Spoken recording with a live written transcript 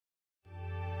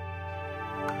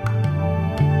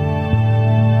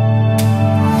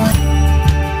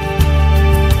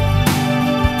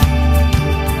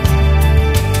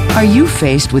Are you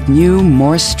faced with new,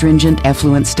 more stringent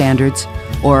effluent standards?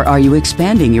 Or are you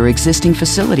expanding your existing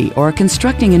facility or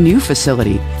constructing a new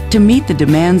facility to meet the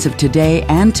demands of today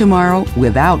and tomorrow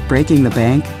without breaking the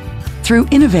bank? Through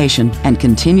innovation and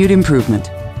continued improvement,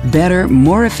 better,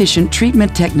 more efficient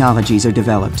treatment technologies are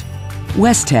developed.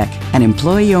 Westech, an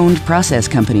employee-owned process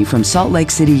company from Salt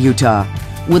Lake City, Utah,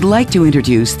 would like to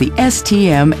introduce the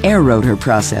STM-Aerotor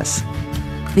process.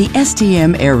 The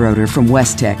STM-Aerotor from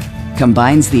Westech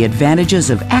combines the advantages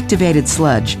of activated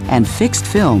sludge and fixed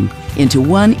film into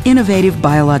one innovative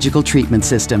biological treatment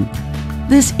system.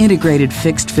 This integrated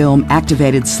fixed film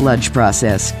activated sludge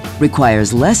process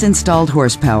requires less installed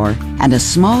horsepower and a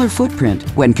smaller footprint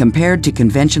when compared to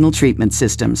conventional treatment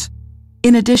systems.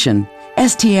 In addition,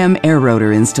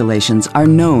 STM-Aerotor installations are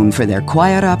known for their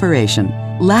quiet operation,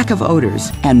 lack of odors,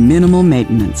 and minimal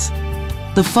maintenance.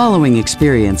 The following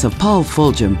experience of Paul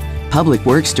Fulgham, Public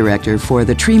Works Director for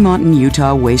the Tremonton,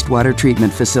 Utah Wastewater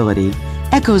Treatment Facility,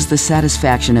 echoes the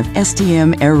satisfaction of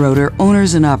STM-Aerotor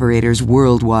owners and operators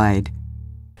worldwide.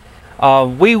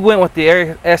 We went with the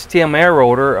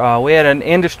STM-Aerotor. We had an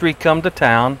industry come to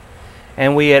town,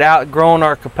 and we had outgrown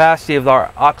our capacity of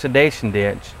our oxidation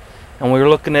ditch, and we were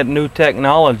looking at new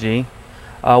technology.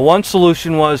 One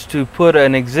solution was to put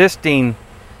an existing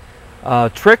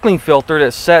trickling filter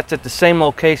that sets at the same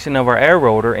location of our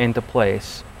aerotor into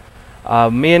place.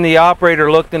 Me and the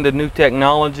operator looked into new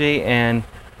technology, and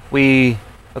we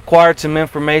acquired some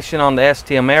information on the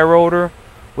STM-Aerotor.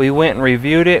 We went and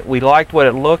reviewed it. We liked what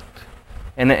it looked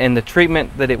and the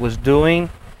treatment that it was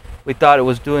doing. We thought it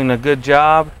was doing a good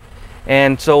job,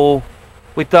 and so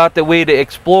we thought that we'd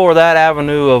explore that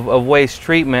avenue of waste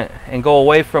treatment and go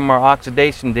away from our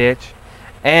oxidation ditch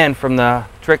and from the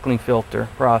trickling filter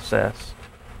process.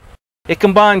 It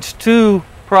combines two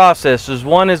processes.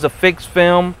 One is a fixed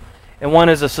film and one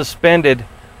is a suspended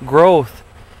growth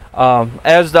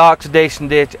as the oxidation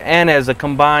ditch and as a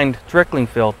combined trickling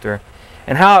filter.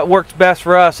 And how it works best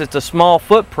for us, it's a small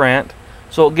footprint,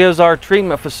 so it gives our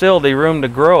treatment facility room to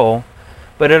grow,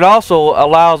 but it also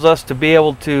allows us to be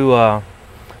able to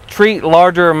treat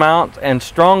larger amounts and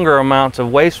stronger amounts of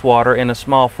wastewater in a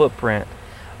small footprint.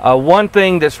 One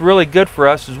thing that's really good for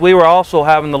us is we were also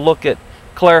having to look at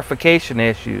clarification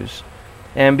issues,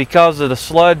 and because of the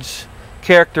sludge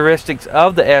characteristics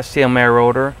of the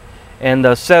STM-Aerotor and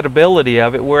the settability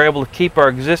of it, we're able to keep our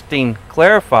existing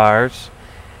clarifiers,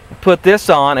 put this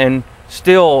on, and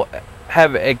still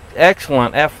have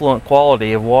excellent effluent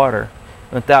quality of water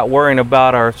without worrying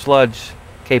about our sludge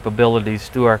capabilities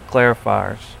through our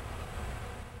clarifiers.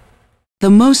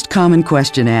 The most common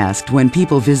question asked when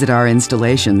people visit our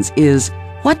installations is,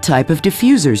 what type of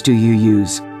diffusers do you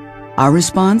use? Our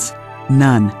response?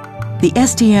 None. The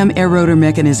STM-Aerotor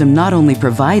mechanism not only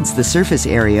provides the surface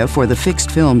area for the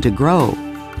fixed film to grow,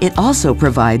 it also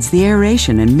provides the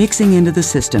aeration and mixing into the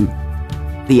system.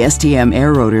 The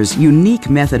STM-Aerotor's unique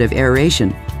method of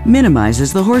aeration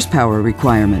minimizes the horsepower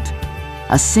requirement.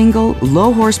 A single,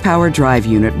 low-horsepower drive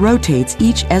unit rotates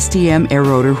each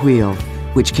STM-Aerotor wheel,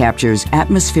 which captures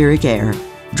atmospheric air,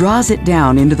 draws it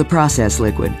down into the process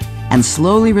liquid, and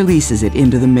slowly releases it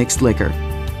into the mixed liquor.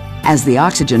 As the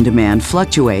oxygen demand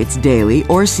fluctuates daily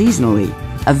or seasonally,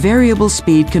 a variable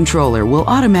speed controller will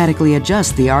automatically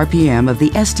adjust the RPM of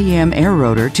the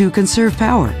STM-Aerotor to conserve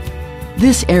power.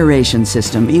 This aeration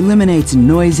system eliminates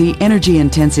noisy,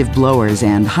 energy-intensive blowers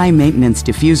and high-maintenance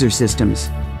diffuser systems.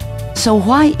 So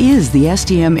why is the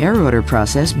STM-Aerotor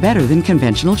process better than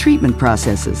conventional treatment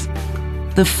processes?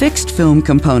 The fixed film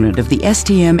component of the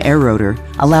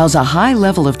STM-Aerotor allows a high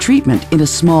level of treatment in a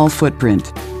small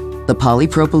footprint. The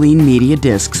polypropylene media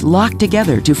discs lock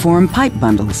together to form pipe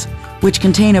bundles, which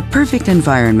contain a perfect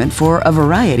environment for a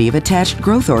variety of attached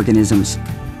growth organisms.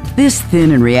 This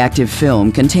thin and reactive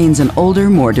film contains an older,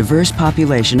 more diverse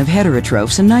population of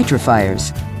heterotrophs and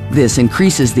nitrifiers. This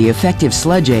increases the effective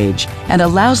sludge age and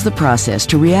allows the process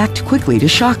to react quickly to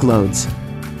shock loads.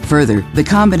 Further, the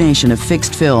combination of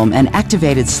fixed film and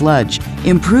activated sludge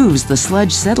improves the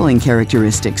sludge settling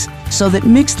characteristics so that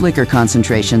mixed liquor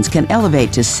concentrations can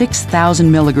elevate to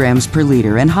 6,000 milligrams per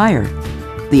liter and higher.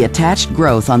 The attached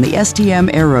growth on the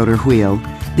STM-Aerotor wheel,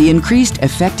 the increased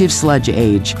effective sludge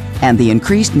age, and the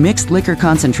increased mixed liquor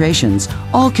concentrations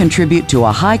all contribute to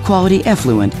a high-quality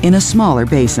effluent in a smaller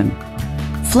basin.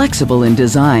 Flexible in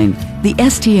design, the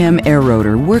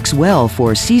STM-Aerotor works well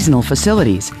for seasonal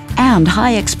facilities and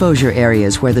high-exposure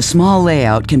areas where the small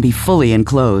layout can be fully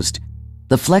enclosed.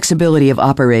 The flexibility of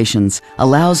operations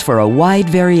allows for a wide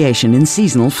variation in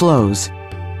seasonal flows.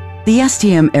 The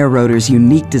STM-Aerotor's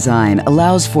unique design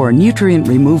allows for nutrient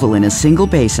removal in a single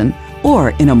basin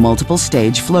or in a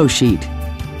multiple-stage flow sheet.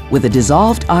 With a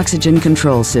dissolved oxygen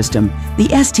control system, the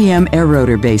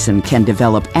STM-Aerotor basin can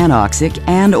develop anoxic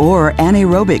and/or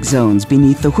anaerobic zones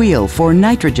beneath the wheel for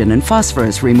nitrogen and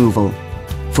phosphorus removal.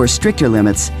 For stricter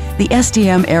limits, the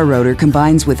STM-Aerotor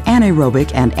combines with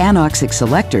anaerobic and anoxic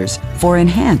selectors for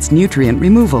enhanced nutrient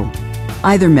removal.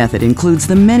 Either method includes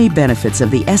the many benefits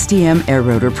of the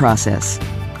STM-Aerotor process.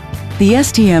 The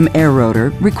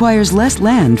STM-Aerotor requires less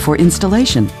land for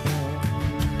installation.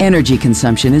 Energy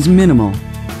consumption is minimal.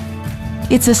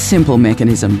 It's a simple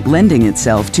mechanism lending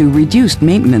itself to reduced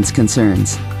maintenance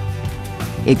concerns.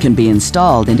 It can be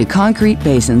installed into concrete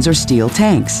basins or steel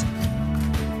tanks.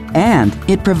 And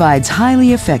it provides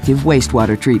highly effective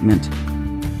wastewater treatment.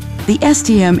 The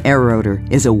STM-Aerotor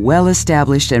is a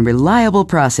well-established and reliable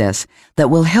process that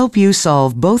will help you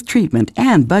solve both treatment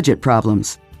and budget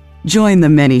problems. Join the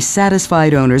many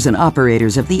satisfied owners and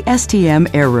operators of the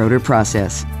STM-Aerotor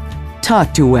process.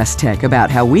 Talk to Westech about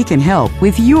how we can help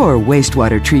with your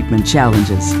wastewater treatment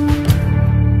challenges.